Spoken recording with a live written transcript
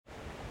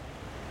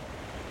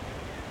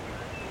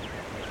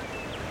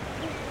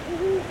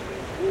Hi,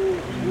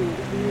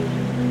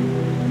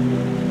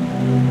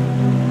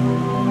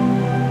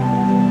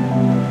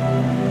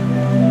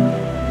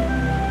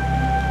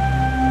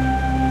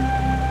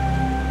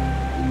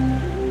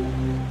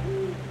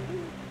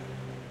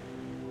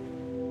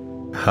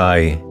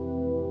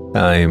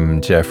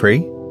 I'm Jeffrey,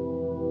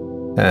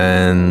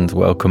 and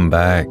welcome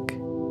back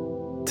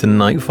to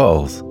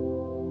Nightfalls.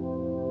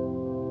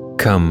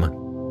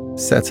 Come,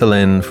 settle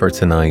in for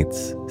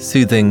tonight's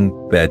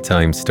soothing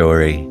bedtime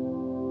story.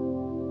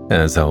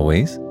 As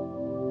always,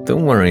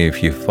 don't worry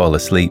if you fall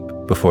asleep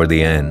before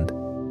the end.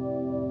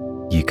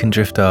 You can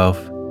drift off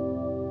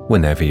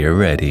whenever you're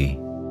ready.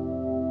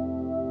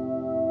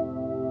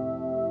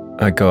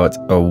 I got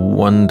a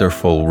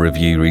wonderful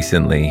review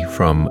recently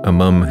from a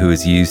mum who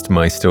has used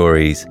my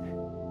stories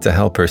to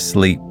help her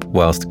sleep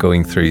whilst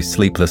going through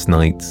sleepless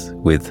nights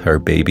with her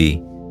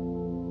baby.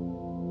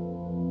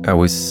 I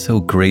was so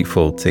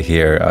grateful to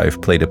hear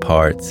I've played a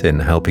part in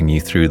helping you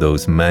through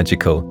those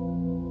magical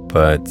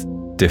but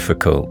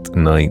difficult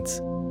nights.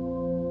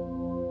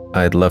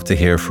 I'd love to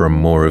hear from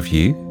more of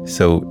you,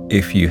 so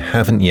if you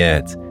haven't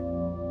yet,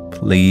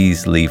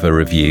 please leave a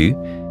review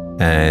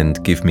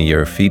and give me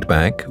your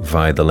feedback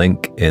via the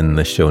link in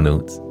the show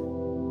notes.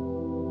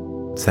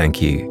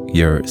 Thank you.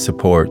 Your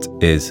support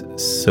is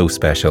so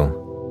special.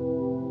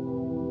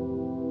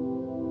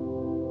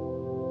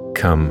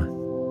 Come,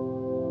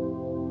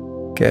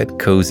 get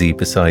cozy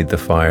beside the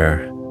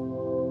fire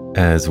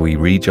as we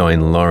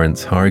rejoin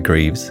Lawrence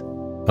Hargreaves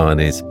on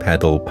his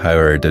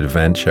pedal-powered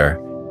adventure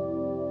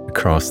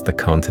across the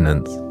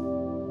continents.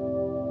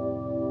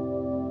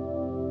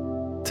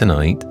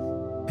 Tonight,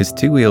 his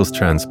two wheels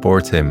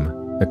transport him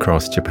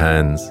across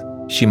Japan's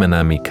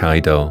Shimanami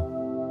Kaido,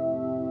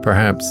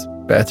 perhaps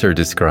better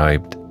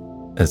described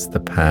as the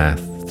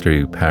path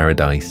through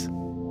paradise.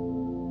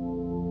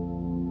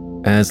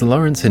 As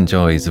Lawrence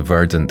enjoys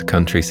verdant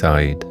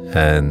countryside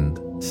and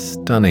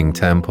stunning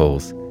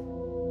temples,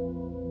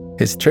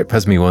 his trip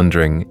has me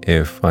wondering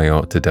if I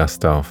ought to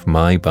dust off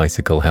my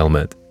bicycle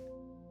helmet.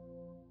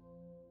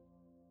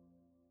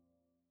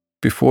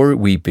 Before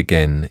we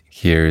begin,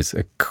 here's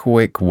a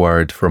quick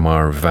word from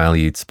our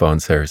valued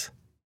sponsors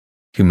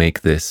who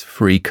make this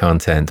free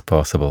content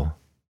possible.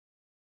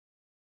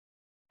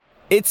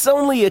 It's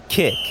only a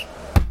kick,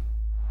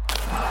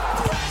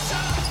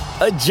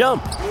 a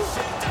jump,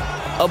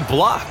 a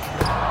block.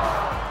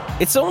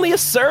 It's only a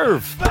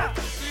serve.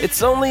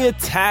 It's only a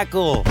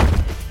tackle,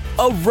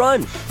 a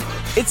run.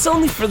 It's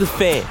only for the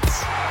fans.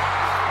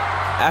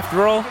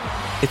 After all,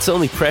 it's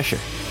only pressure.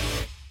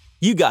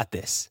 You got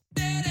this.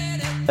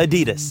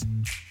 Adidas.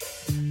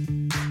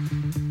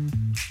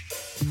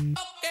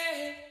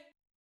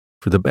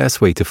 For the best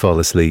way to fall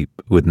asleep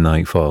with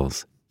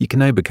Nightfalls, you can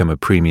now become a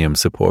premium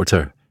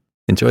supporter.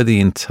 Enjoy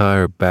the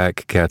entire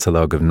back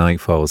catalogue of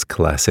Nightfalls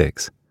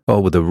classics,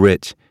 all with a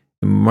rich,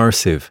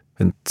 immersive,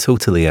 and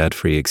totally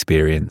ad-free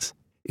experience.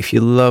 If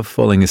you love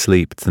falling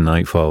asleep to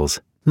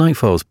Nightfalls,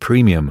 Nightfalls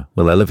Premium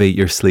will elevate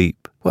your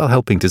sleep while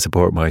helping to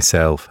support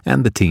myself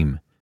and the team.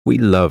 We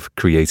love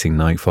creating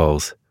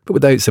Nightfalls, but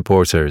without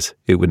supporters,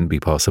 it wouldn't be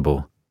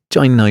possible.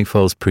 Join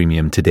Nightfalls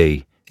Premium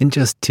today in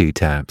just 2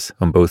 taps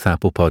on both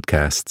Apple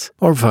Podcasts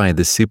or via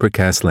the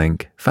Supercast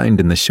link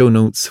found in the show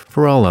notes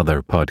for all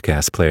other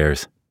podcast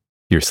players.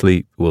 Your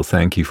sleep will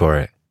thank you for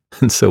it,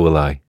 and so will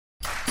I.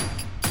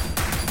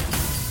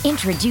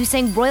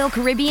 Introducing Royal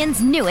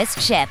Caribbean's newest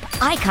ship,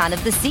 Icon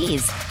of the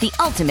Seas, the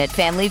ultimate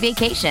family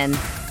vacation.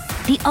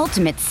 The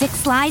ultimate 6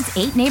 slides,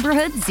 8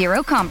 neighborhoods,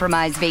 0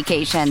 compromise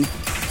vacation.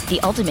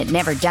 The ultimate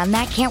never done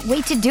that, can't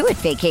wait to do it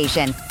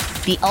vacation.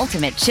 The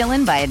ultimate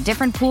chillin' by a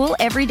different pool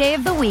every day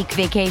of the week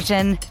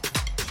vacation.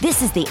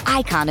 This is the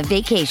Icon of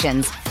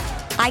Vacations.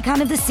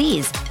 Icon of the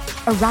Seas,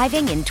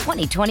 arriving in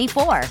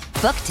 2024.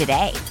 Book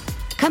today.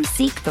 Come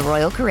seek the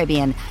Royal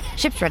Caribbean.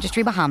 Ships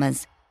Registry,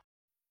 Bahamas.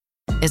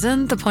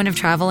 Isn't the point of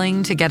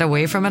traveling to get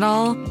away from it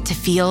all? To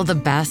feel the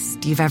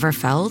best you've ever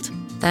felt?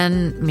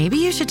 Then maybe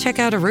you should check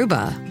out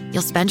Aruba.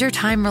 You'll spend your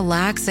time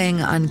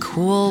relaxing on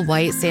cool,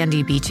 white,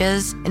 sandy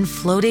beaches and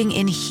floating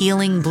in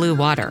healing blue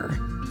water.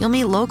 You'll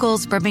meet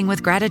locals brimming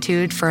with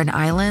gratitude for an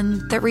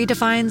island that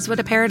redefines what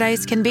a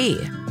paradise can be.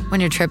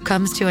 When your trip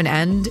comes to an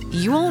end,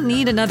 you won't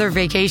need another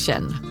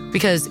vacation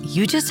because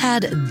you just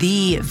had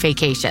the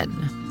vacation.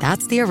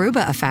 That's the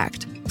Aruba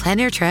effect. Plan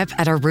your trip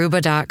at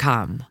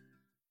Aruba.com.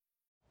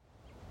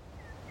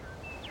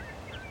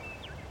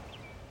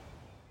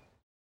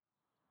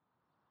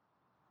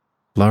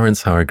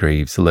 Lawrence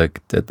Hargreaves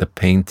looked at the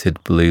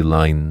painted blue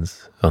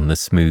lines on the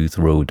smooth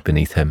road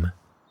beneath him.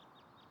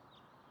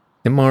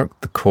 It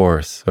marked the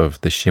course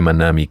of the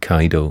Shimanami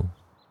Kaido,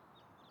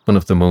 one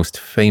of the most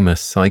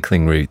famous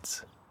cycling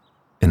routes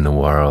in the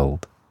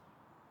world.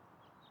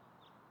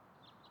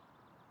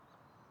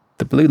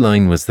 The blue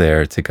line was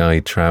there to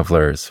guide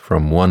travellers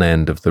from one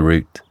end of the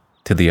route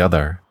to the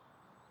other,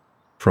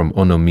 from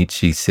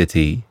Onomichi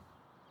City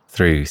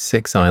through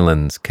 6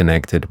 islands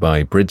connected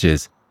by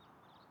bridges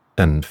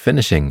and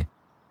finishing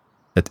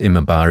at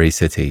Imabari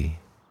City.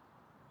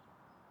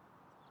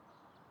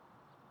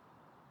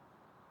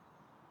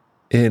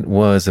 It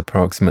was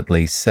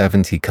approximately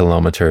 70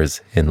 kilometers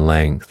in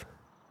length,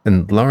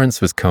 and Lawrence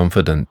was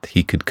confident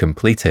he could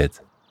complete it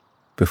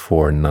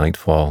before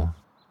nightfall.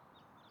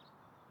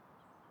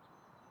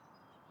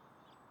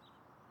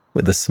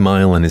 With a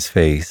smile on his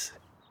face,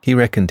 he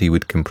reckoned he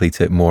would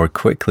complete it more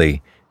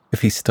quickly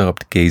if he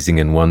stopped gazing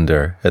in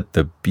wonder at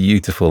the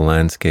beautiful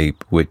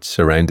landscape which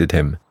surrounded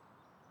him,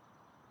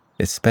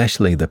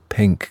 especially the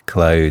pink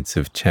clouds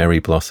of cherry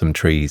blossom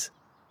trees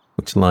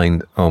which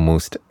lined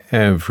almost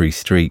every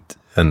street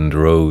and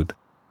road.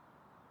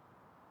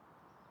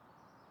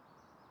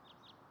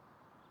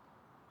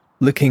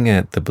 Looking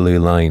at the blue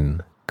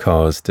line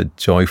caused a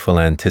joyful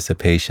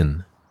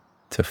anticipation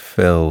to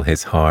fill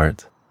his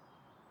heart.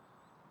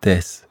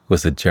 This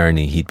was a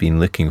journey he'd been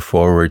looking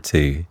forward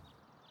to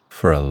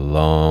for a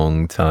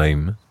long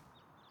time.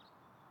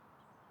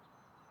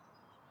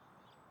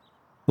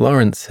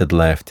 Lawrence had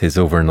left his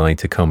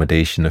overnight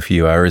accommodation a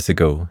few hours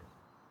ago.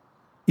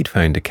 He'd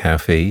found a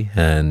cafe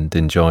and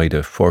enjoyed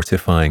a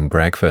fortifying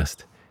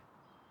breakfast.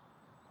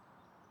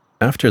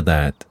 After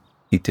that,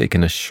 he'd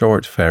taken a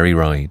short ferry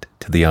ride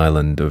to the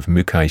island of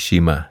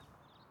Mukaishima,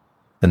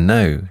 and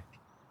now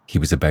he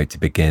was about to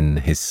begin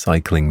his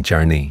cycling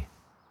journey.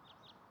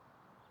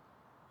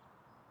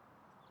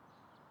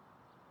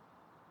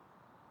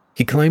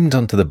 He climbed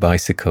onto the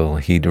bicycle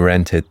he'd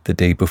rented the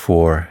day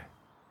before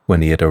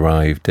when he had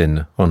arrived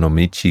in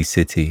Onomichi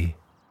City.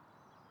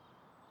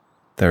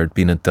 There had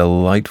been a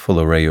delightful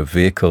array of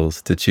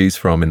vehicles to choose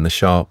from in the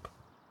shop,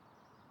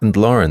 and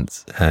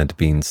Lawrence had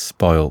been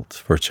spoilt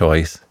for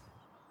choice.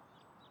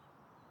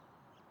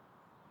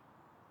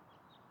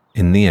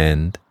 In the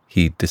end,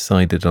 he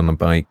decided on a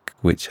bike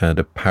which had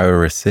a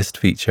power assist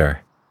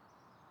feature.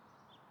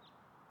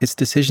 His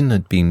decision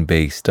had been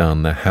based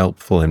on the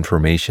helpful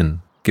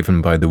information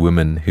given by the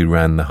woman who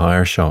ran the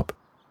hire shop,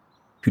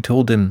 who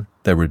told him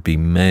there would be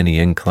many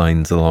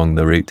inclines along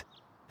the route,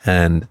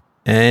 and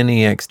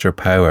any extra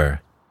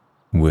power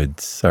would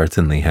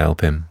certainly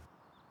help him.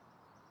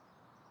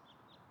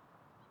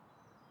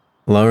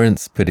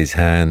 Lawrence put his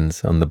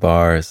hands on the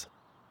bars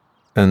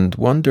and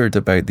wondered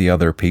about the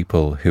other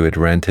people who had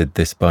rented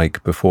this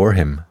bike before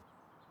him.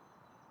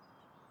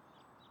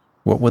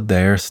 What were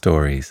their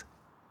stories?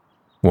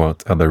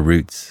 What other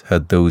routes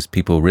had those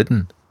people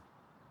ridden?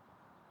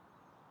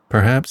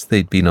 Perhaps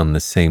they'd been on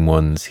the same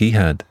ones he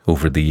had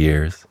over the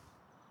years.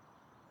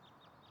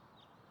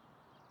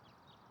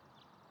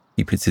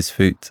 He put his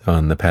foot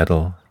on the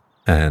pedal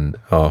and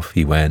off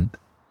he went.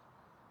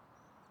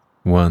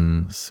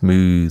 One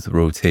smooth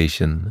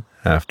rotation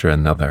after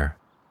another.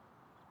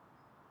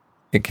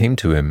 It came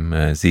to him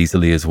as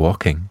easily as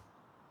walking.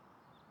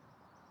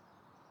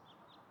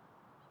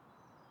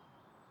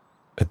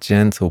 A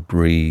gentle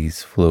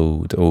breeze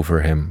flowed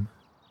over him,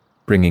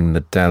 bringing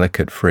the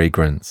delicate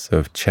fragrance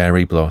of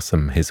cherry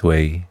blossom his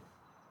way.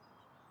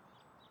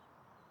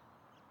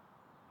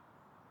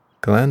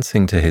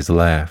 Glancing to his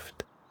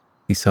left,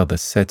 he saw the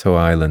Seto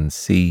Island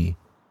Sea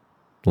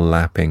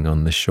lapping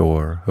on the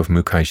shore of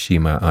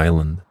Mukaishima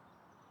Island.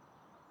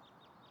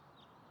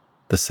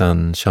 The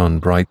sun shone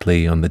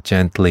brightly on the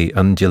gently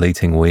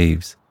undulating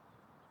waves,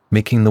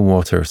 making the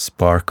water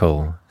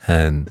sparkle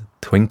and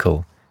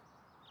twinkle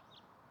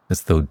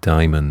as though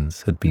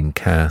diamonds had been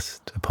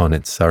cast upon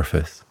its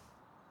surface.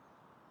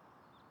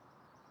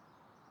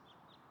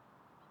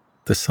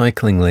 The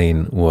cycling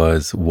lane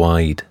was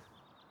wide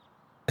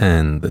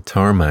and the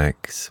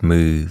tarmac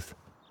smooth.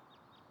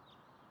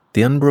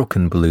 The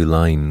unbroken blue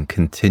line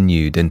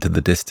continued into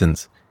the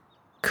distance,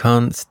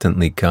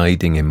 constantly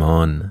guiding him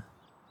on.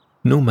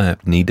 No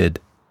map needed.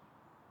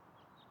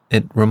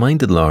 It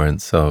reminded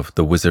Lawrence of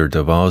the Wizard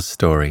of Oz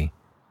story,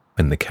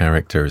 when the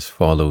characters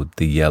followed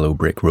the yellow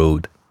brick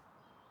road.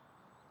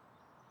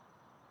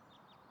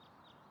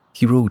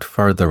 He rode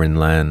further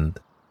inland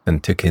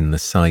and took in the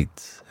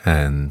sights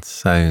and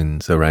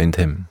sounds around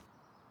him.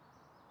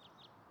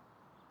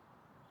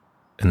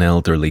 An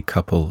elderly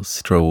couple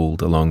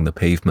strolled along the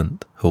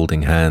pavement,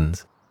 holding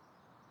hands.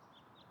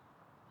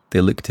 They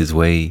looked his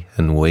way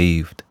and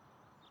waved.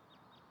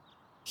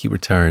 He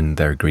returned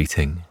their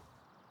greeting.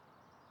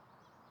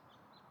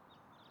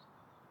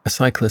 A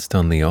cyclist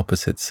on the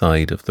opposite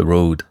side of the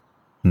road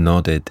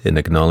nodded in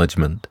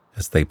acknowledgement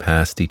as they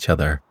passed each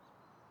other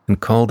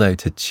and called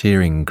out a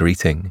cheering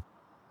greeting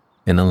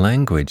in a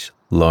language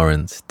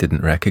Lawrence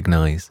didn't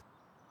recognize.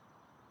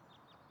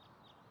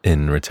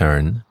 In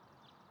return,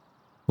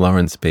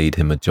 Lawrence bade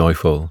him a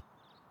joyful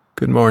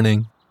 "Good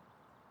morning."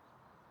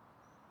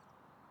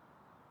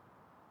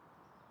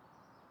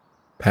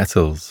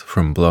 Petals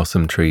from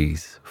blossom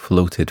trees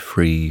floated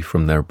free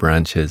from their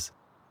branches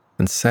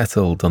and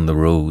settled on the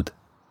road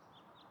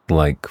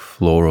like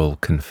floral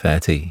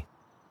confetti.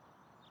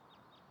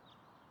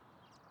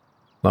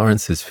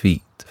 Lawrence's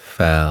feet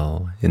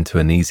fell into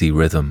an easy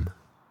rhythm.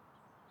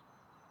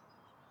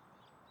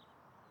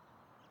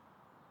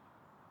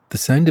 The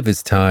sound of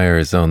his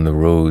tires on the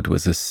road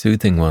was a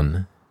soothing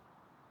one,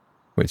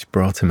 which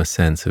brought him a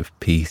sense of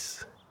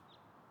peace.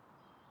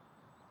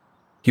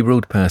 He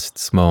rode past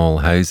small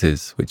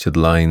houses which had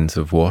lines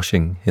of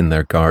washing in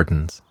their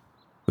gardens,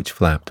 which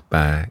flapped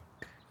back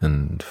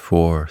and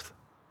forth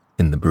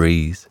in the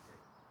breeze.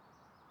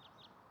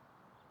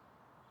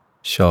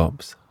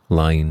 Shops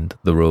lined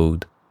the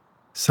road,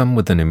 some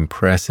with an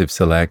impressive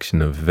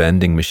selection of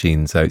vending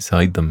machines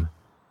outside them.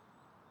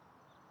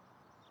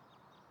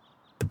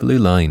 The blue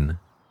line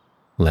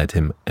led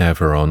him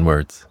ever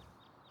onwards.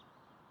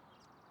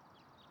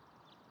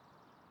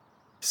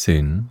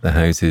 Soon the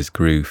houses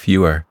grew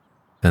fewer,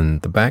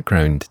 and the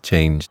background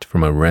changed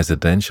from a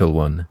residential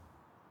one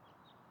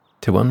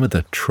to one with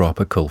a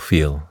tropical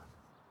feel.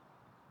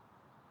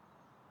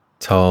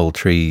 Tall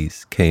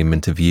trees came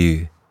into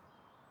view.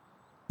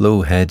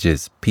 Low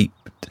hedges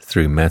peeped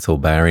through metal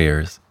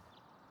barriers.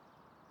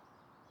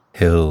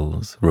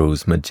 Hills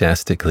rose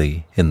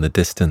majestically in the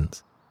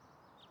distance,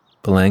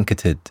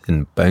 blanketed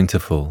in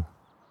bountiful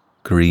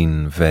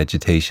green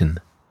vegetation.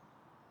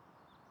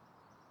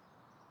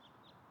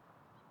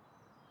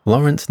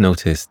 Lawrence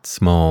noticed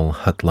small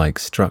hut-like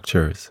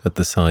structures at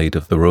the side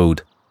of the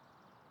road,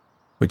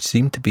 which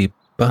seemed to be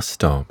bus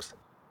stops.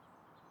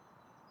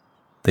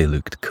 They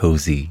looked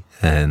cozy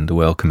and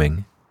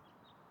welcoming.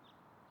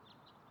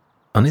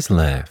 On his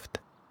left,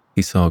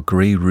 he saw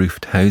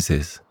grey-roofed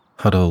houses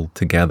huddled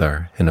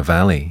together in a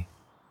valley.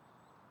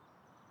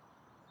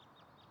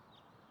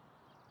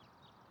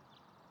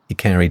 He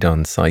carried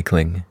on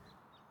cycling,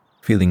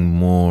 feeling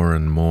more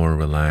and more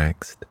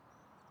relaxed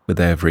with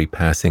every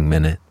passing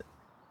minute.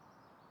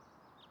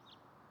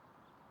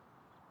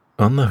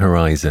 On the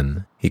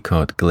horizon, he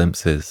caught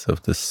glimpses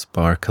of the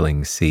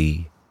sparkling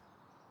sea.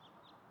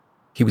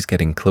 He was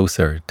getting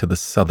closer to the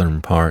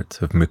southern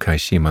part of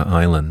Mukaishima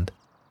Island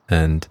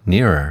and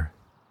nearer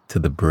to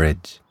the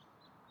bridge,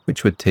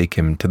 which would take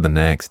him to the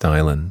next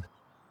island.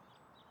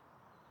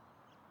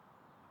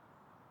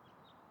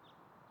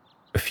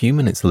 A few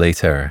minutes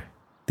later,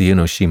 the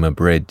Enoshima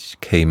Bridge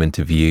came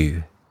into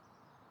view.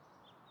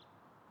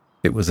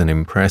 It was an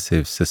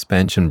impressive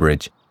suspension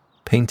bridge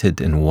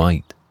painted in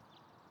white,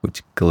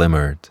 which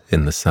glimmered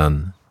in the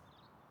sun.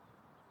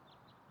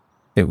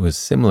 It was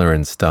similar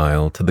in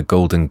style to the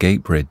Golden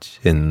Gate Bridge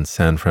in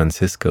San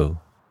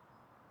Francisco.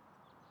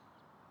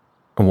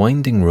 A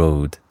winding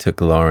road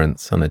took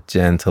Lawrence on a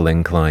gentle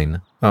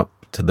incline up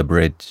to the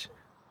bridge,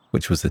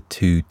 which was a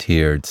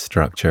two-tiered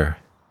structure.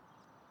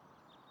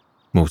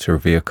 Motor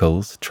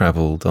vehicles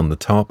travelled on the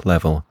top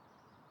level,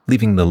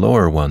 leaving the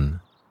lower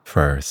one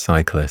for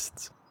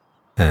cyclists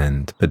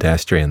and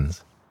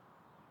pedestrians.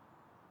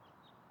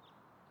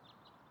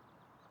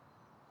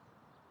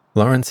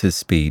 Lawrence's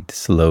speed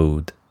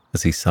slowed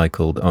as he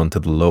cycled onto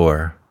the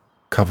lower,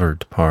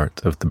 covered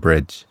part of the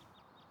bridge.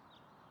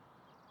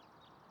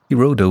 He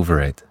rode over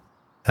it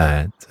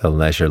at a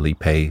leisurely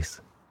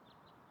pace.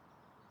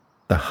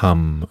 The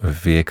hum of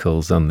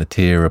vehicles on the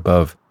tier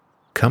above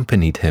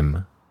accompanied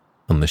him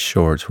on the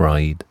short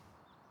ride.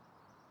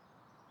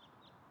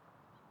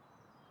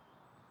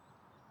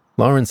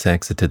 Lawrence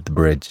exited the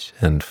bridge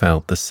and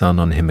felt the sun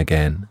on him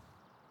again.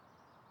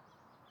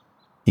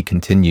 He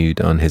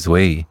continued on his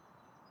way,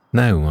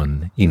 now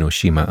on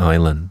Enoshima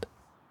Island.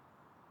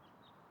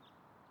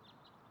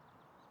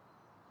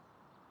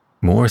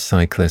 More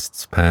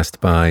cyclists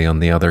passed by on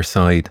the other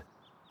side,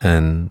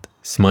 and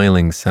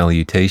smiling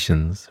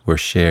salutations were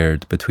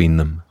shared between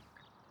them.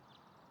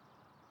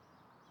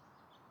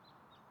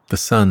 The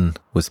sun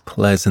was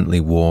pleasantly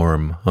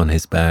warm on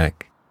his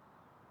back,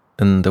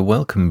 and a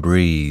welcome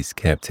breeze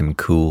kept him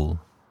cool.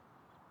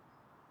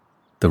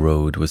 The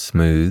road was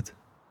smooth,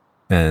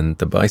 and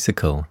the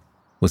bicycle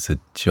was a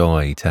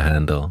joy to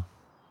handle.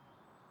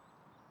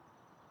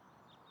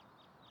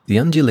 The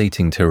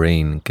undulating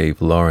terrain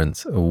gave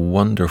Lawrence a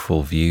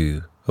wonderful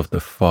view of the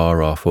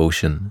far-off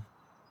ocean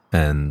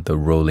and the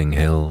rolling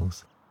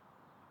hills.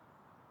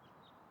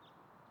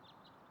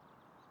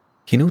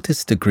 He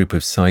noticed a group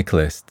of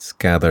cyclists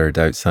gathered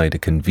outside a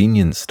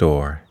convenience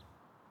store.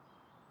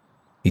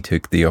 He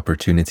took the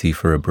opportunity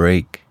for a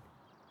break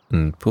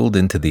and pulled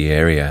into the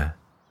area.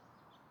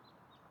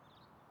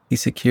 He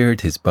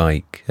secured his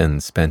bike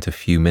and spent a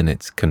few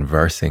minutes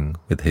conversing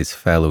with his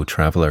fellow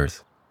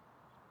travellers.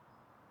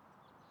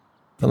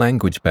 The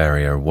language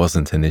barrier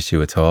wasn't an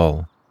issue at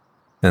all,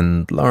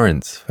 and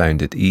Lawrence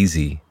found it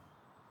easy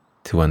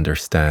to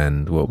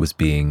understand what was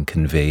being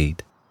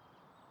conveyed.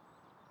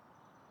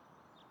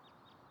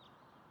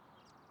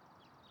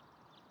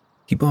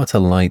 He bought a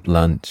light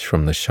lunch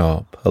from the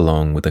shop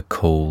along with a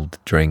cold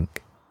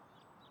drink.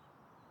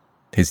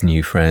 His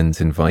new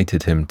friends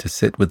invited him to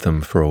sit with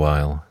them for a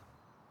while.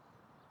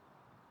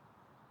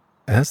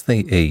 As they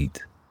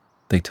ate,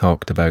 they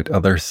talked about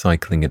other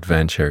cycling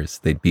adventures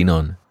they'd been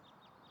on.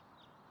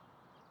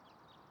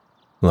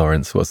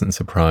 Lawrence wasn't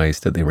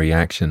surprised at the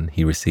reaction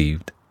he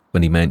received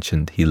when he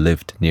mentioned he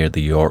lived near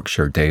the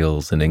Yorkshire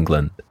Dales in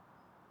England.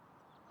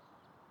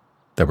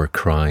 There were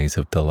cries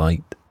of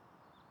delight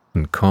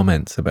and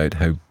comments about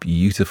how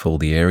beautiful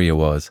the area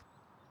was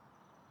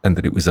and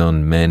that it was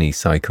on many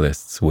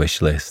cyclists'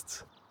 wish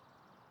lists.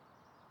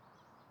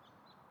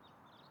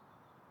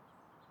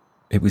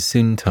 It was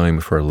soon time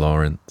for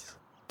Lawrence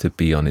to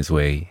be on his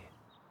way.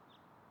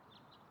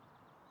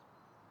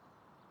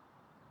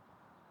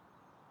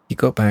 He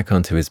got back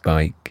onto his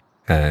bike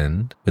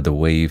and, with a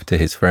wave to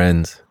his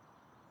friends,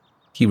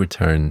 he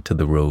returned to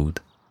the road.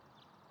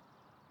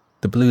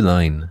 The blue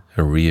line,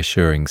 a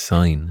reassuring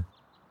sign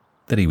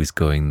that he was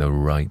going the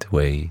right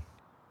way.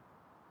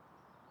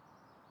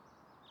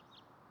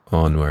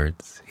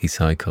 Onwards, he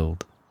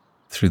cycled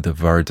through the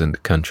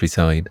verdant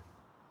countryside.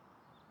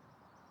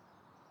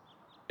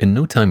 In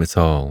no time at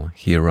all,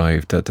 he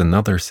arrived at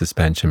another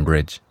suspension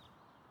bridge.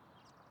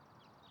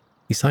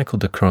 He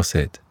cycled across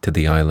it to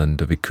the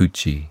island of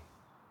Ikuchi.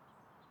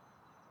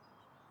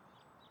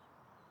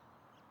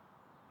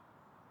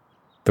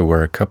 There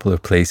were a couple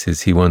of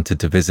places he wanted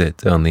to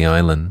visit on the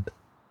island,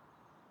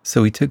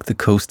 so he took the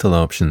coastal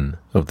option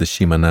of the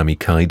Shimanami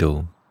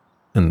Kaido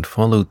and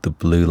followed the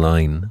blue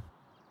line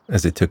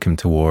as it took him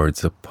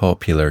towards a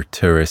popular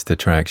tourist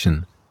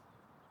attraction.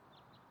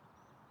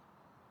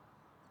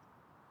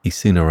 He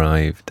soon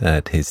arrived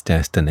at his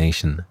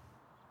destination,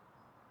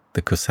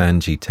 the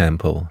Kosanji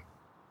Temple,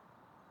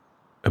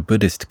 a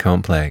Buddhist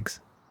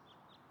complex.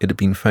 It had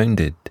been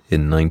founded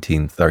in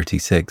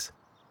 1936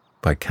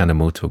 by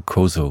Kanemoto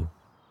Kozo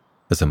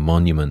as a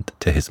monument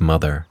to his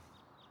mother.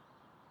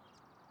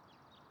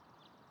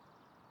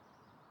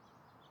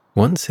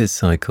 Once his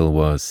cycle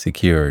was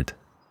secured,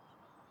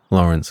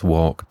 Lawrence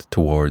walked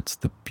towards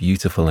the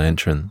beautiful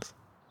entrance,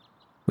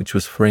 which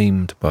was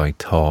framed by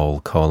tall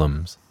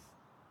columns.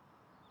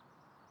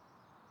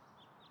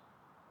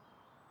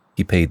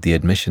 He paid the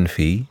admission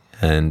fee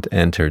and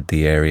entered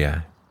the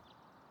area.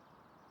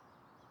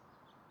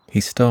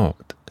 He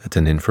stopped at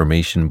an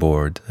information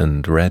board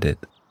and read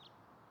it.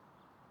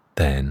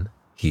 Then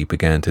he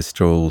began to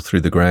stroll through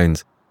the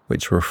grounds,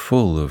 which were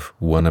full of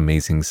one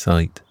amazing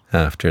sight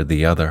after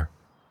the other.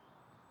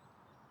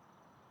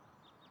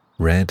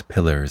 Red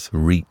pillars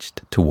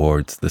reached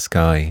towards the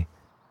sky.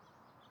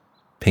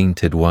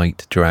 Painted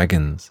white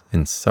dragons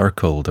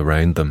encircled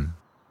around them.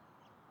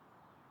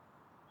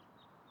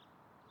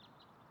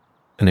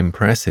 An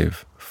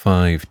impressive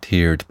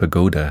 5-tiered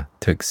pagoda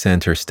took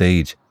center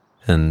stage,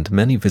 and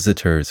many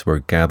visitors were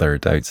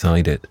gathered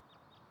outside it,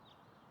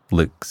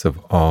 looks of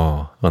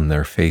awe on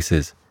their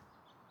faces.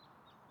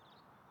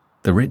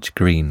 The rich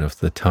green of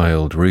the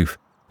tiled roof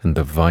and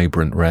the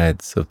vibrant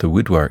reds of the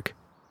woodwork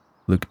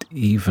looked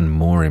even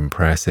more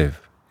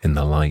impressive in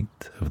the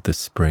light of the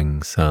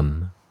spring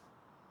sun.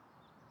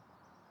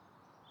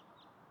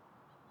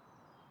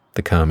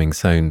 The calming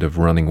sound of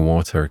running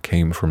water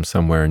came from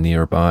somewhere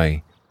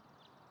nearby,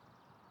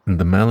 and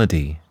the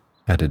melody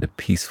added a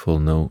peaceful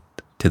note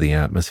to the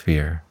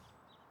atmosphere.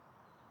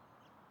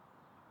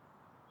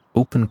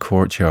 Open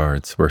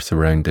courtyards were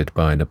surrounded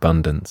by an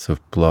abundance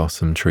of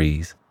blossom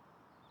trees.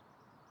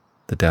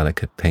 The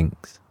delicate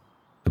pinks,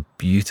 a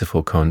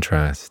beautiful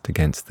contrast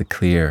against the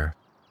clear,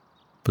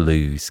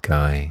 blue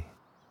sky.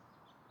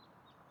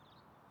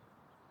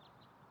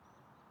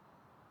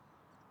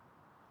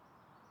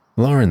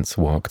 Lawrence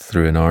walked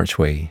through an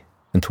archway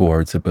and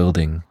towards a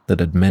building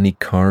that had many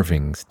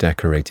carvings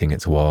decorating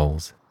its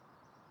walls.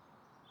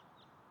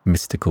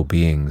 Mystical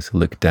beings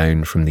looked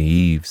down from the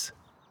eaves.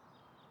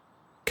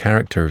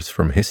 Characters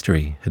from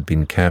history had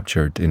been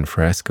captured in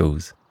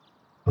frescoes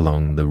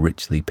along the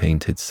richly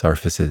painted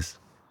surfaces.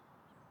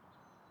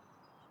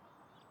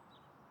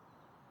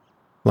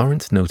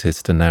 Lawrence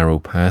noticed a narrow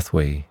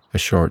pathway a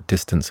short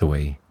distance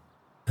away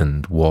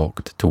and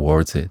walked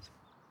towards it.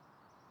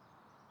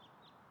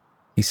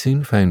 He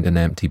soon found an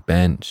empty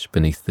bench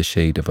beneath the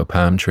shade of a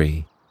palm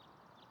tree.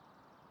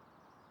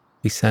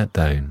 He sat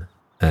down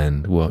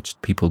and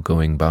watched people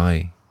going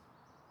by.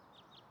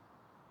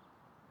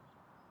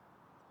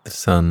 The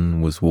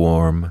sun was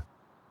warm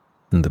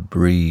and the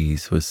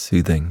breeze was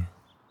soothing.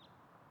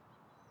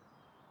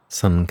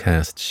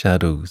 Sun-cast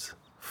shadows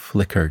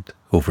flickered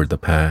over the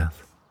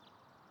path.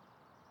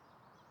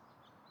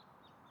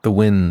 The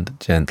wind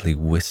gently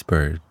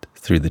whispered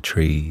through the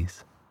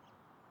trees.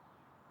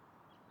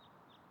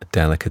 A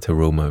delicate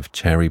aroma of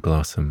cherry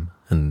blossom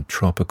and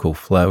tropical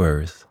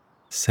flowers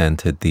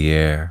scented the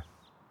air.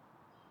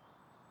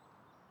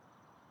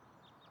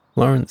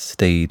 Lawrence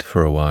stayed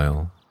for a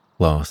while,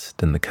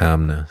 lost in the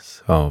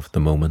calmness of the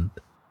moment.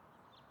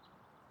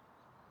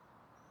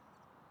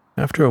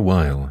 After a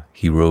while,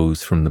 he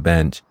rose from the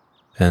bench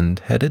and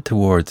headed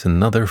towards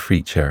another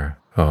feature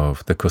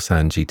of the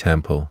Kosanji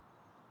Temple,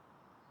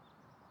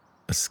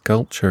 a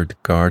sculptured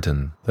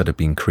garden that had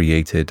been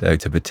created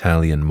out of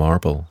Italian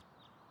marble.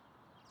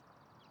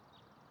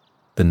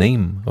 The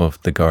name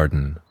of the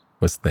garden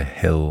was the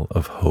Hill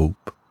of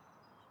Hope.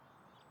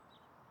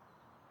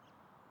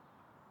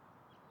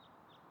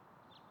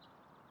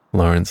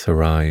 Lawrence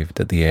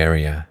arrived at the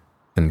area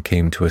and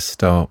came to a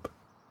stop.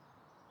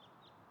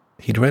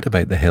 He'd read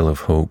about the Hill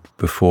of Hope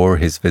before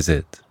his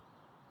visit,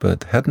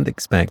 but hadn't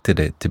expected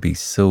it to be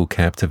so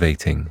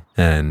captivating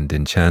and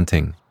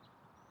enchanting.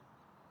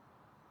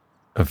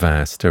 A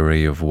vast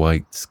array of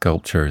white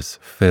sculptures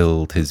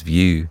filled his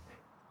view.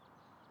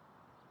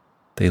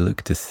 They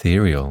looked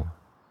ethereal,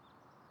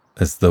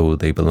 as though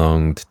they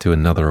belonged to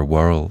another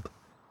world.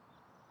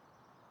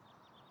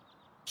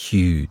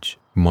 Huge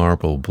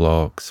marble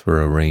blocks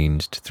were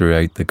arranged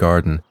throughout the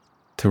garden,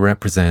 to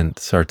represent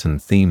certain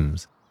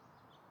themes.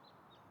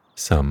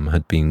 Some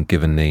had been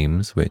given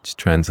names which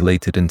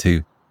translated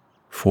into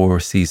 4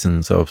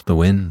 seasons of the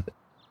wind,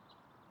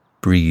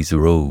 breeze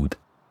road,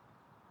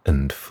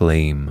 and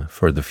flame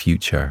for the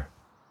future.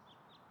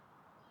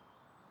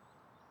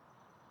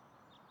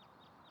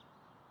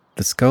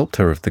 The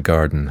sculptor of the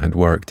garden had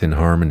worked in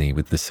harmony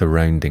with the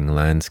surrounding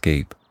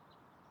landscape,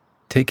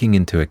 taking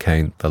into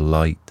account the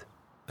light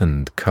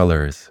and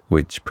colours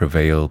which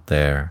prevailed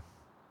there.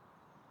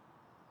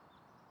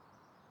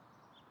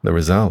 The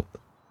result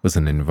was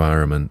an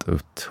environment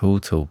of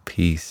total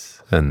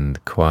peace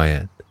and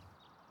quiet,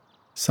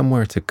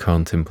 somewhere to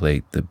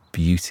contemplate the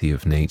beauty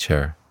of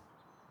nature.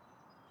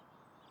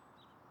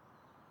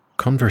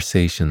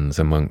 Conversations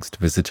amongst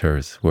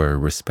visitors were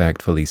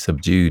respectfully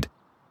subdued,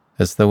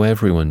 as though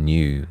everyone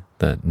knew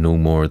that no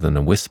more than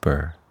a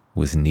whisper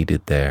was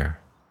needed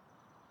there.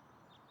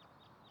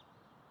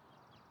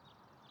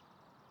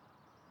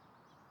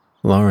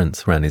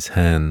 Lawrence ran his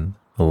hand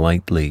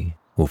lightly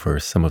over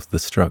some of the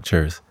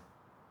structures,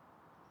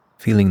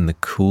 feeling the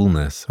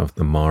coolness of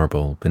the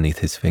marble beneath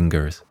his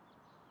fingers.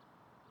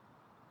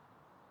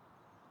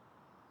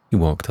 He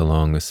walked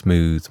along a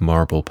smooth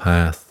marble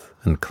path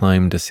and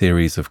climbed a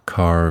series of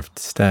carved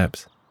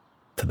steps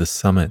to the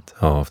summit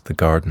of the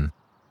garden.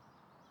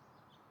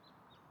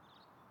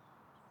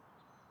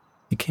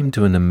 He came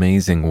to an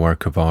amazing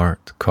work of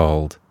art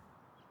called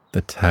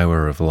the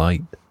Tower of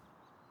Light.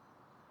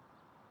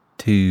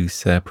 2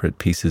 separate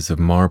pieces of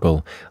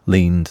marble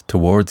leaned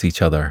towards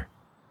each other,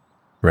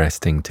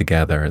 resting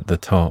together at the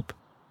top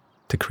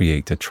to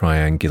create a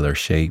triangular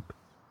shape.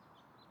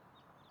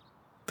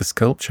 The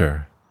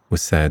sculpture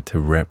was said to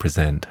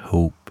represent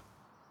hope.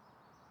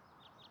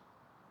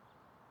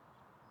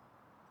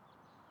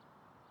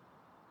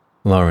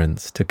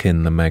 Lawrence took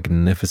in the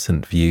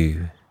magnificent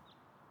view.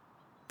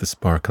 The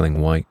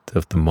sparkling white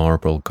of the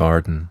marble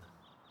garden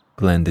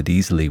blended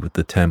easily with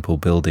the temple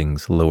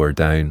buildings lower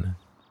down.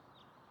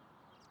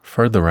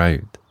 Further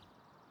out,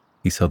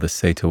 he saw the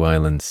Seto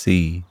Island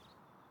Sea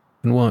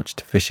and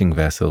watched fishing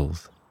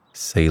vessels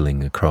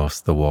sailing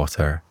across the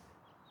water,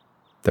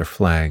 their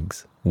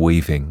flags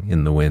waving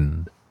in the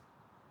wind.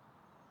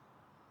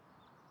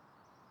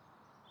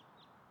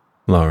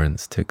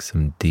 Lawrence took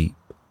some deep,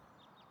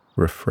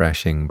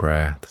 refreshing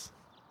breaths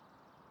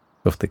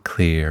of the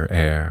clear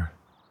air.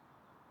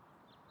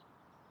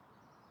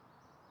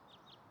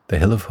 The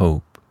Hill of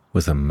Hope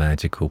was a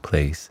magical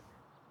place,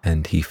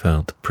 and he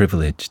felt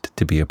privileged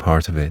to be a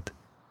part of it,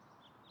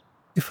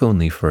 if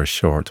only for a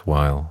short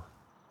while.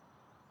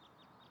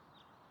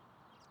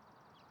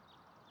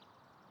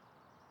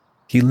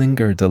 He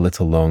lingered a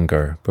little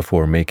longer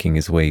before making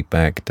his way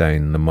back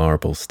down the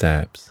marble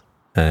steps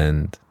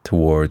and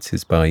towards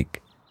his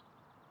bike.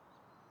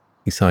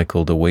 He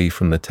cycled away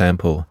from the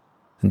temple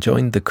and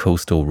joined the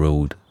coastal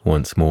road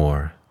once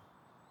more,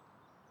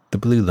 the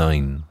blue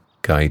line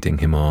guiding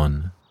him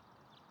on.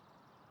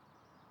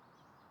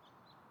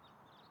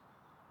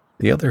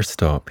 The other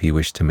stop he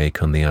wished to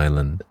make on the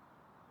island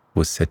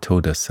was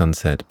Setoda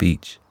Sunset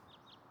Beach,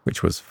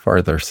 which was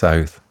further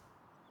south.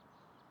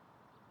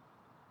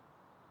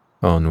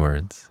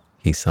 Onwards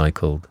he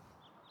cycled.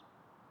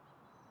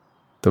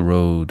 The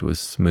road was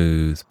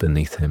smooth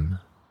beneath him.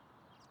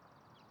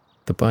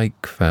 The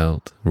bike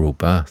felt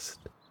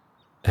robust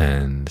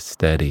and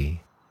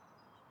steady.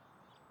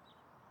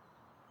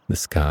 The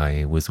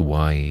sky was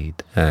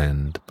wide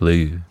and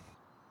blue.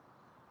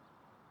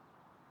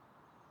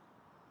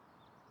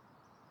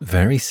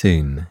 Very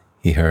soon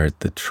he heard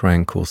the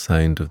tranquil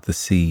sound of the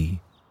sea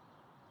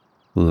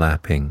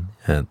lapping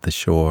at the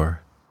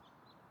shore.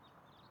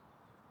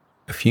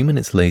 A few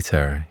minutes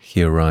later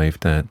he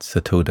arrived at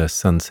Setoda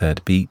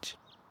Sunset Beach.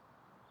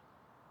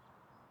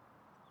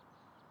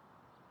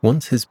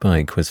 Once his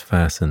bike was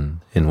fastened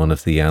in one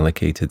of the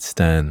allocated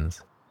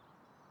stands,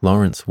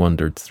 Lawrence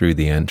wandered through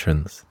the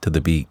entrance to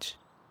the beach.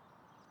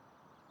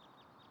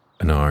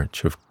 An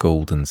arch of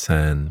golden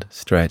sand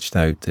stretched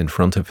out in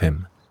front of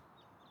him.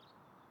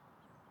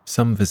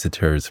 Some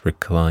visitors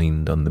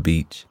reclined on the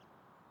beach.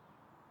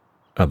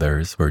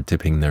 Others were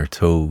dipping their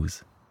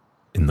toes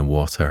in the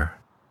water.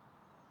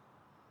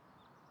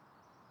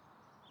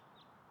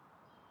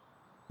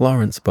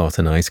 Lawrence bought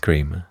an ice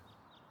cream,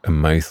 a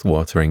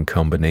mouth-watering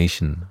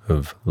combination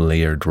of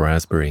layered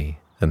raspberry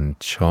and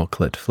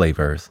chocolate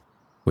flavors,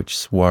 which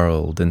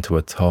swirled into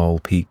a tall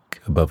peak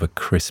above a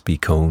crispy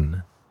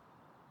cone.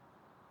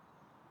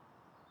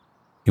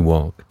 He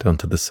walked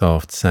onto the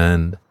soft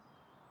sand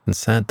and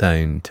sat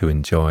down to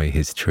enjoy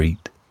his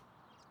treat.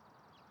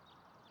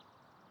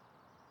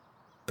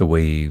 The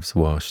waves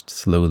washed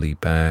slowly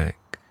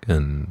back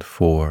and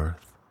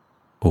forth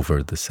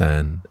over the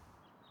sand.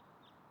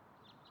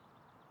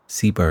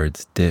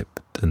 Seabirds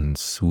dipped and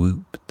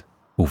swooped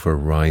over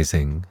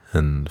rising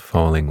and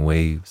falling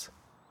waves.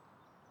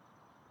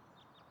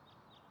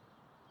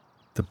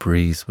 The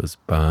breeze was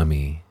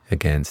balmy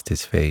against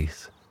his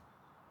face.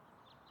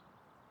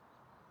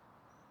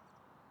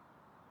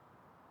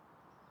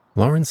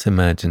 Lawrence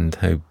imagined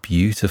how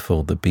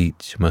beautiful the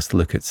beach must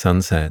look at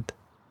sunset.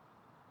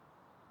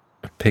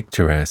 a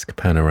picturesque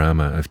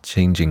panorama of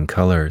changing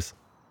colours.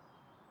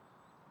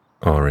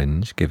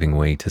 Orange giving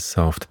way to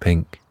soft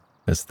pink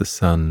as the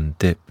sun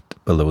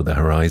dipped below the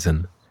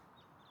horizon.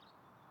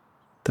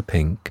 The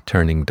pink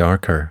turning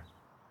darker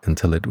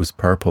until it was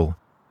purple,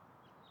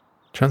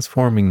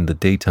 transforming the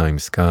daytime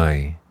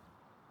sky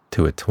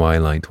to a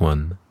twilight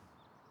one.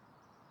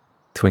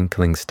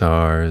 Twinkling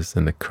stars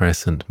and a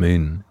crescent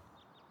moon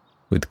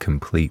would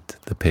complete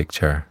the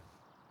picture.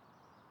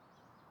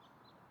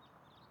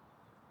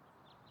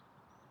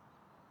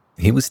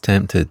 He was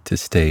tempted to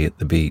stay at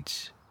the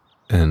beach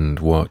and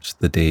watch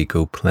the day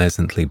go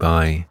pleasantly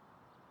by,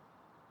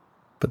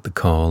 but the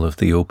call of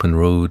the open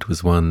road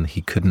was one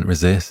he couldn't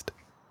resist.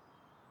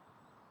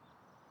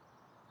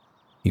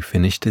 He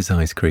finished his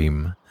ice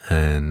cream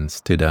and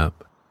stood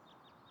up.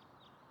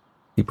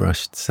 He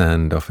brushed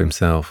sand off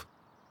himself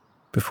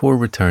before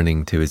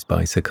returning to his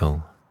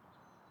bicycle.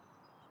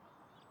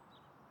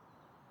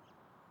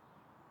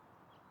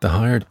 The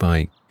hired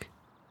bike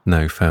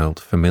now felt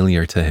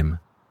familiar to him,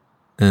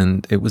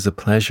 and it was a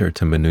pleasure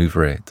to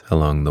maneuver it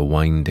along the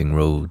winding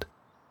road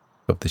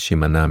of the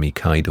Shimanami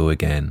Kaido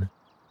again.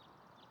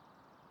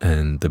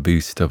 And the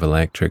boost of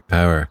electric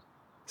power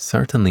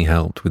certainly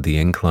helped with the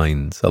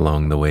inclines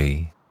along the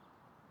way.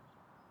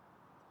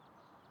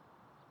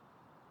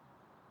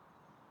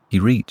 He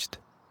reached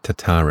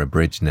Tatara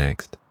Bridge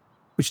next,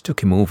 which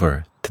took him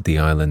over to the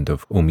island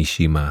of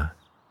Omishima.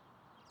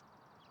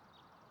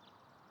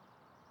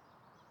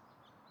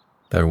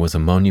 There was a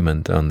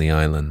monument on the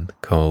island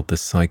called the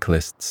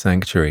Cyclist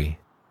Sanctuary.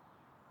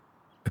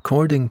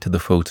 According to the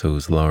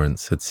photos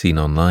Lawrence had seen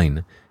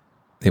online,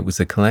 it was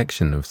a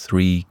collection of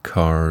 3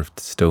 carved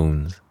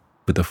stones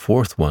with a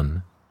 4th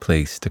one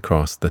placed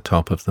across the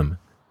top of them.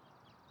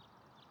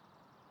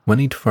 When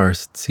he'd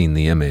first seen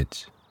the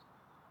image,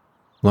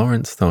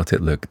 Lawrence thought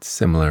it looked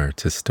similar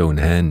to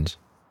Stonehenge.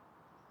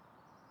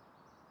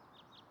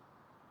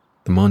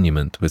 The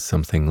monument was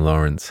something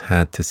Lawrence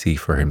had to see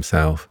for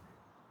himself,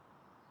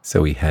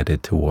 so he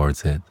headed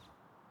towards it.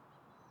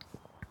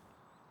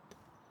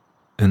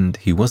 And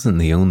he wasn't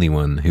the only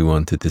one who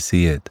wanted to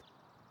see it.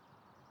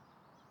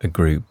 A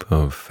group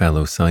of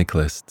fellow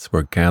cyclists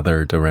were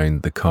gathered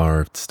around the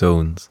carved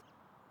stones.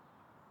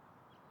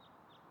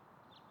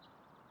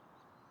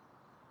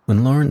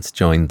 When Lawrence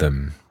joined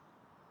them,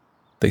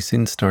 they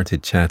soon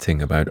started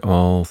chatting about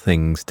all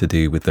things to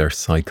do with their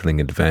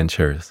cycling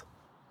adventures.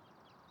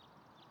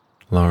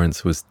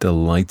 Lawrence was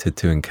delighted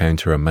to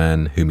encounter a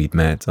man whom he'd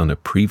met on a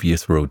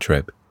previous road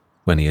trip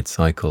when he had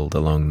cycled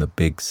along the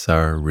Big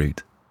Sur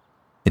route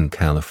in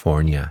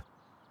California.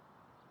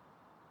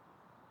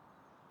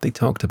 They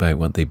talked about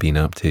what they'd been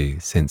up to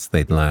since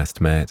they'd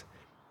last met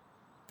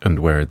and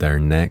where their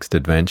next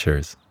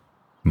adventures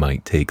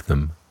might take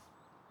them.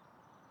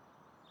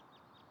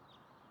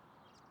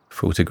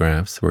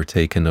 Photographs were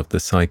taken of the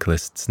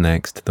cyclists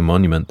next to the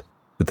monument,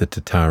 with the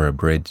Tatara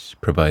Bridge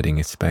providing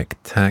a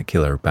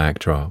spectacular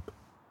backdrop.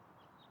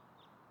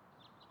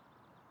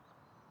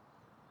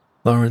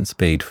 Lawrence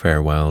bade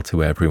farewell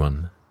to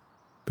everyone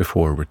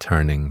before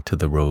returning to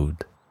the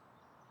road.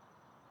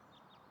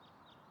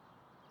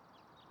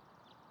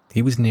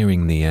 He was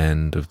nearing the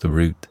end of the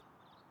route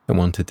and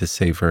wanted to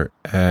savor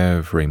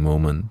every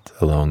moment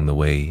along the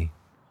way.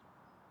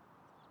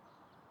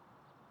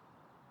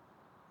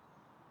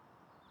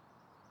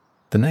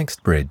 The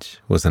next bridge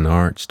was an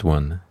arched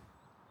one.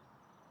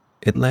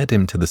 It led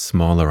him to the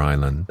smaller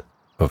island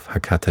of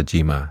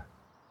Hakatajima,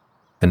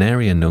 an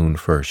area known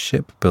for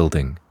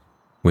shipbuilding,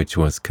 which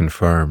was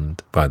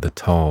confirmed by the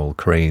tall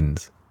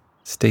cranes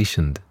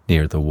stationed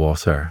near the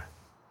water.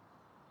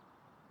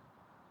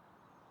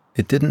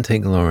 It didn't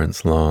take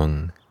Lawrence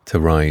long to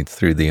ride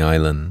through the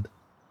island,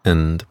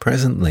 and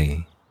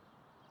presently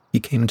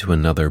he came to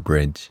another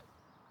bridge,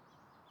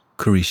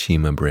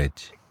 Kurishima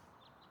Bridge.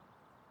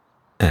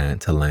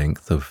 At a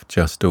length of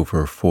just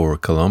over 4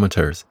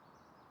 kilometers,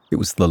 it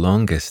was the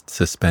longest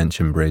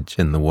suspension bridge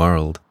in the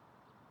world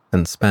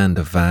and spanned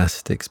a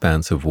vast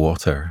expanse of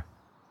water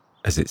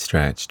as it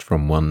stretched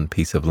from one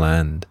piece of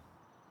land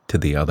to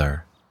the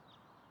other.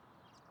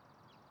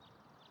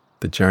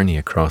 The journey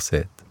across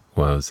it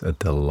was a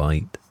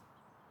delight.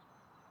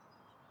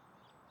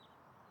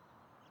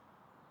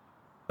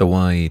 The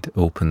wide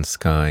open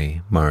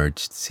sky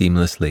merged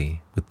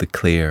seamlessly with the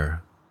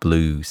clear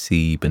blue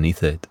sea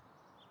beneath it.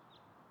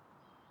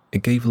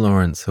 It gave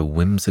Lawrence a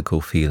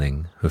whimsical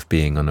feeling of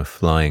being on a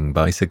flying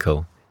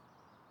bicycle.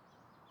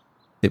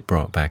 It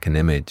brought back an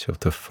image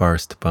of the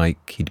first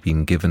bike he'd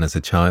been given as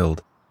a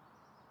child,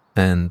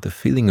 and the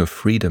feeling of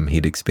freedom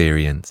he'd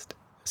experienced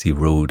as he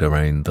rode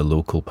around the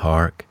local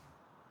park.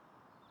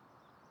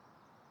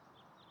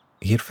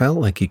 He had felt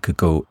like he could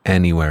go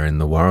anywhere in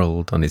the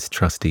world on his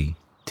trusty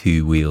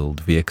 2-wheeled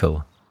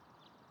vehicle.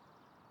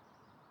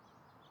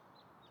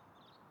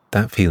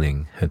 That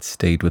feeling had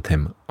stayed with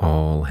him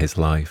all his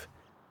life,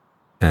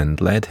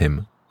 and led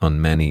him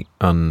on many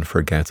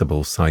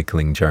unforgettable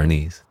cycling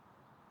journeys.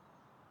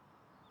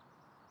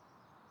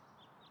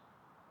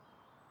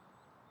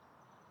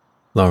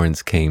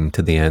 Lawrence came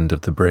to the end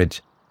of the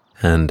bridge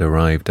and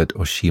arrived at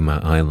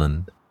Oshima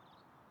Island,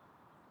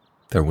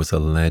 there was a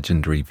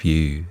legendary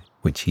view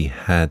which he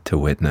had to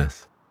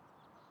witness.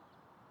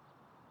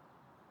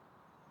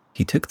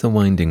 He took the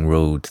winding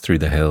road through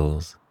the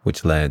hills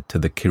which led to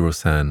the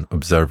Kirosan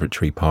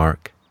Observatory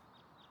Park.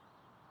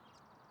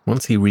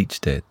 Once he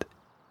reached it,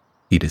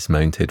 he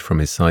dismounted from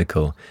his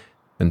cycle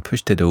and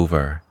pushed it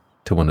over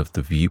to one of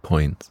the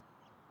viewpoints.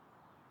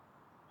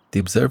 The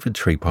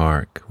observatory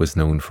park was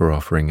known for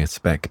offering a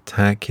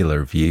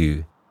spectacular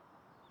view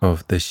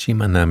of the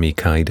Shimanami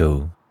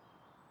Kaido.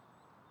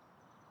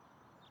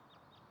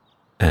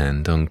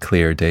 And on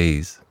clear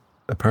days,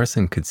 a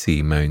person could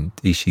see Mount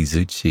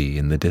Ishizuchi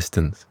in the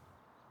distance,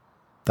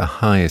 the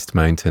highest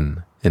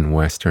mountain in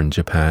western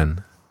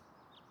Japan.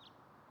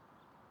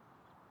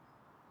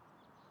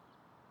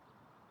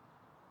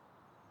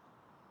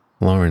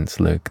 Lawrence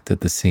looked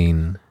at the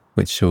scene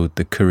which showed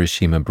the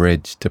Kurishima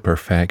Bridge to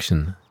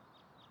perfection.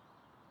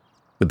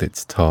 With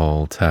its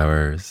tall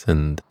towers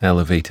and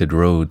elevated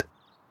road,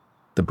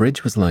 the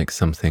bridge was like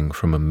something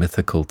from a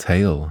mythical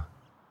tale,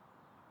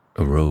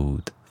 a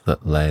road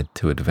that led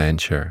to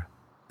adventure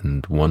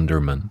and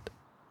wonderment.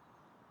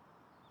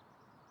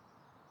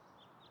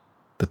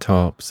 The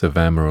tops of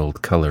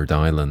emerald-coloured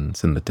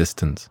islands in the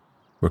distance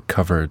were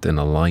covered in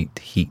a light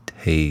heat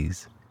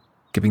haze,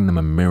 giving them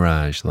a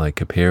mirage-like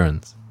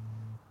appearance.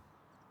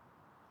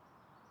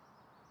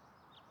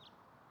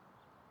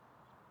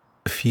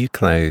 A few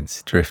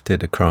clouds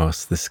drifted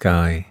across the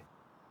sky,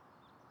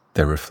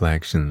 their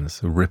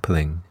reflections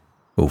rippling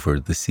over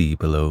the sea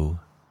below.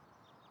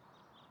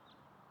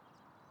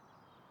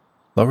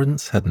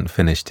 Lawrence hadn't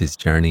finished his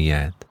journey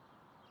yet.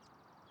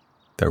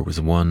 There was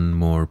one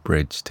more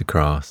bridge to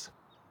cross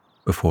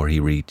before he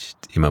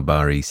reached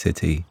Imabari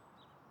City.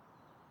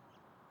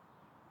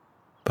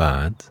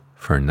 But,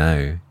 for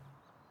now,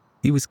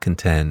 he was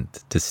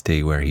content to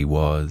stay where he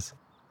was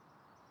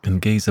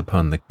and gaze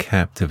upon the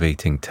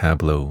captivating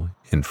tableau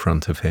in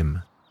front of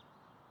him.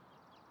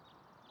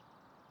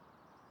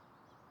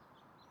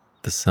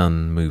 The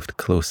sun moved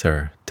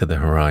closer to the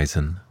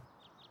horizon.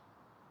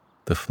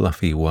 The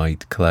fluffy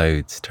white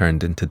clouds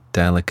turned into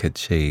delicate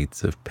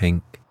shades of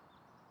pink.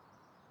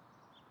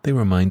 They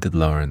reminded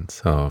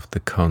Lawrence of the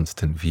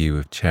constant view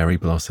of cherry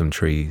blossom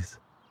trees,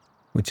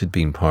 which had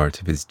been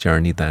part of his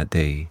journey that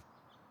day.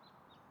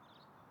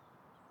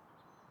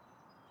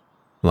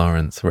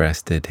 Lawrence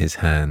rested his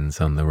hands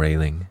on the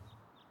railing,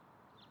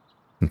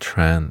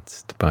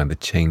 entranced by the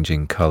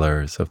changing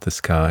colours of the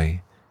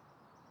sky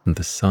and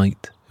the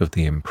sight of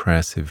the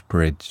impressive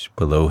bridge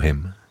below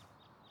him.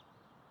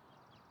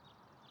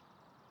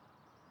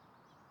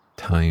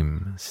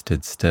 Time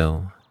stood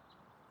still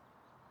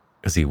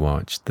as he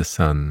watched the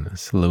sun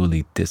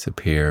slowly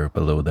disappear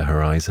below the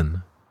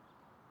horizon.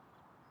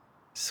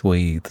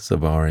 Swathes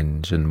of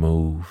orange and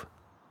mauve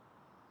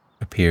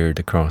appeared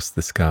across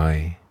the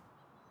sky.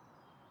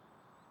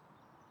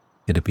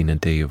 It had been a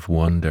day of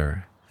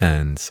wonder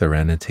and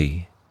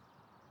serenity.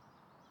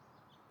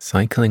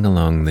 Cycling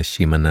along the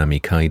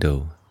Shimanami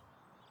Kaido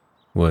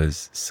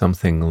was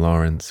something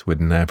Lawrence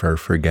would never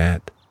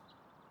forget.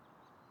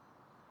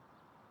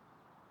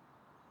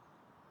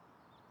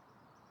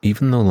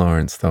 Even though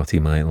Lawrence thought he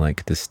might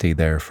like to stay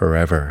there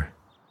forever,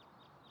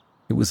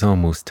 it was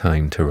almost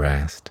time to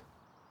rest.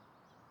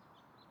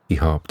 He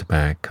hopped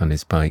back on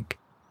his bike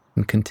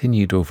and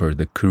continued over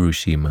the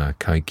Kurushima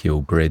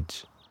Kaikyo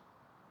Bridge.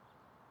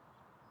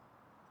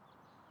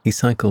 He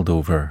cycled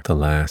over the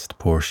last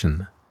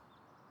portion,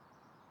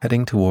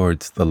 heading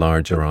towards the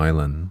larger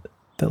island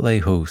that lay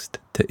host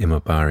to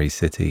Imabari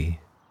City.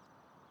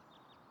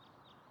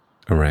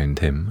 Around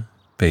him,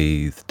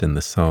 bathed in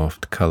the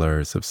soft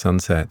colours of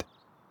sunset,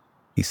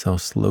 he saw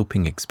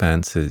sloping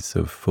expanses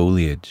of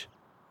foliage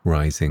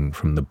rising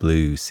from the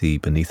blue sea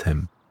beneath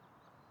him.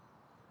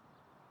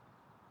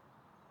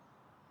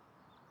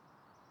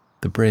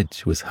 The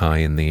bridge was high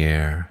in the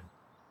air,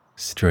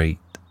 straight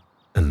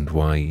and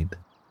wide,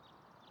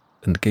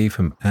 and gave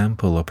him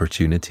ample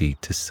opportunity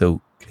to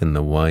soak in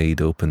the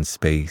wide open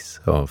space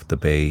of the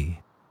bay.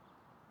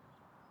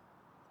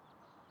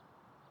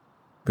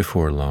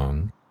 Before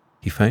long,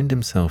 he found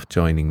himself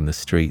joining the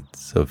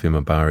streets of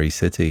Imabari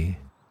City.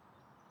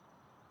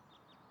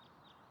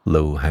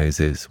 Low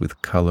houses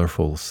with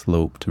colourful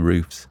sloped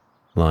roofs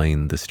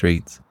lined the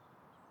streets,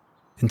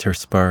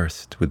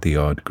 interspersed with the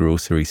odd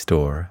grocery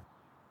store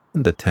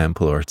and a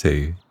temple or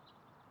two.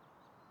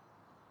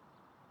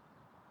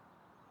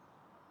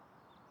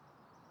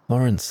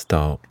 Lawrence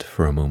stopped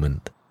for a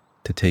moment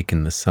to take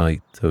in the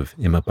sight of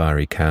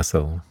Imabari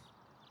Castle.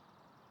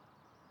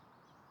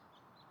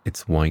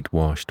 Its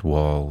whitewashed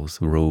walls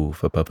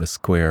rove above a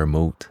square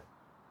moat.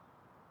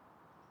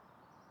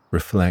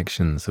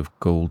 Reflections of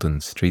golden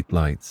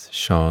streetlights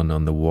shone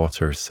on the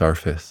water's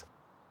surface.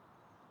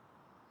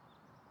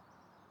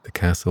 The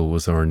castle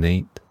was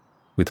ornate,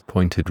 with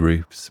pointed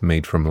roofs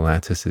made from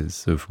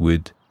lattices of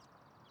wood,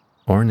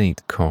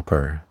 ornate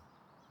copper,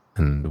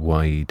 and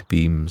wide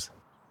beams.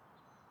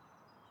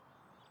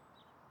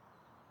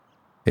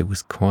 It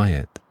was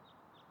quiet,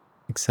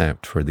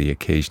 except for the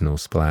occasional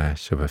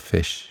splash of a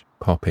fish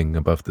popping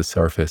above the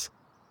surface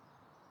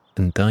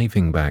and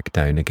diving back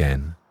down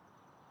again.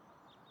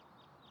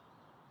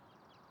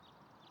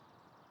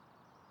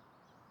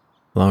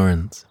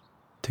 Lawrence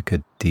took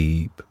a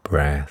deep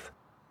breath.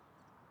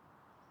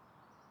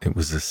 It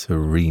was a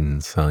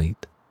serene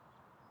sight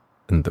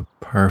and the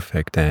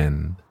perfect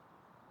end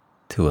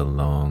to a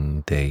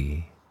long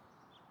day.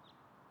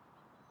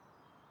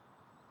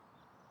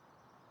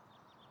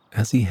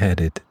 As he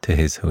headed to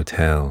his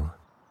hotel,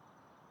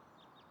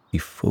 he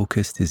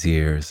focused his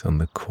ears on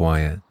the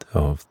quiet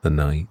of the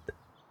night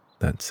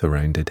that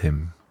surrounded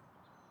him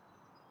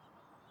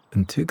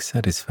and took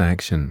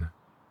satisfaction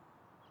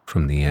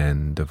from the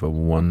end of a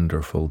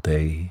wonderful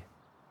day,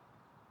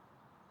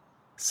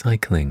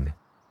 cycling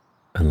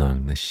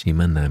along the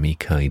Shimanami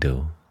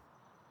Kaido.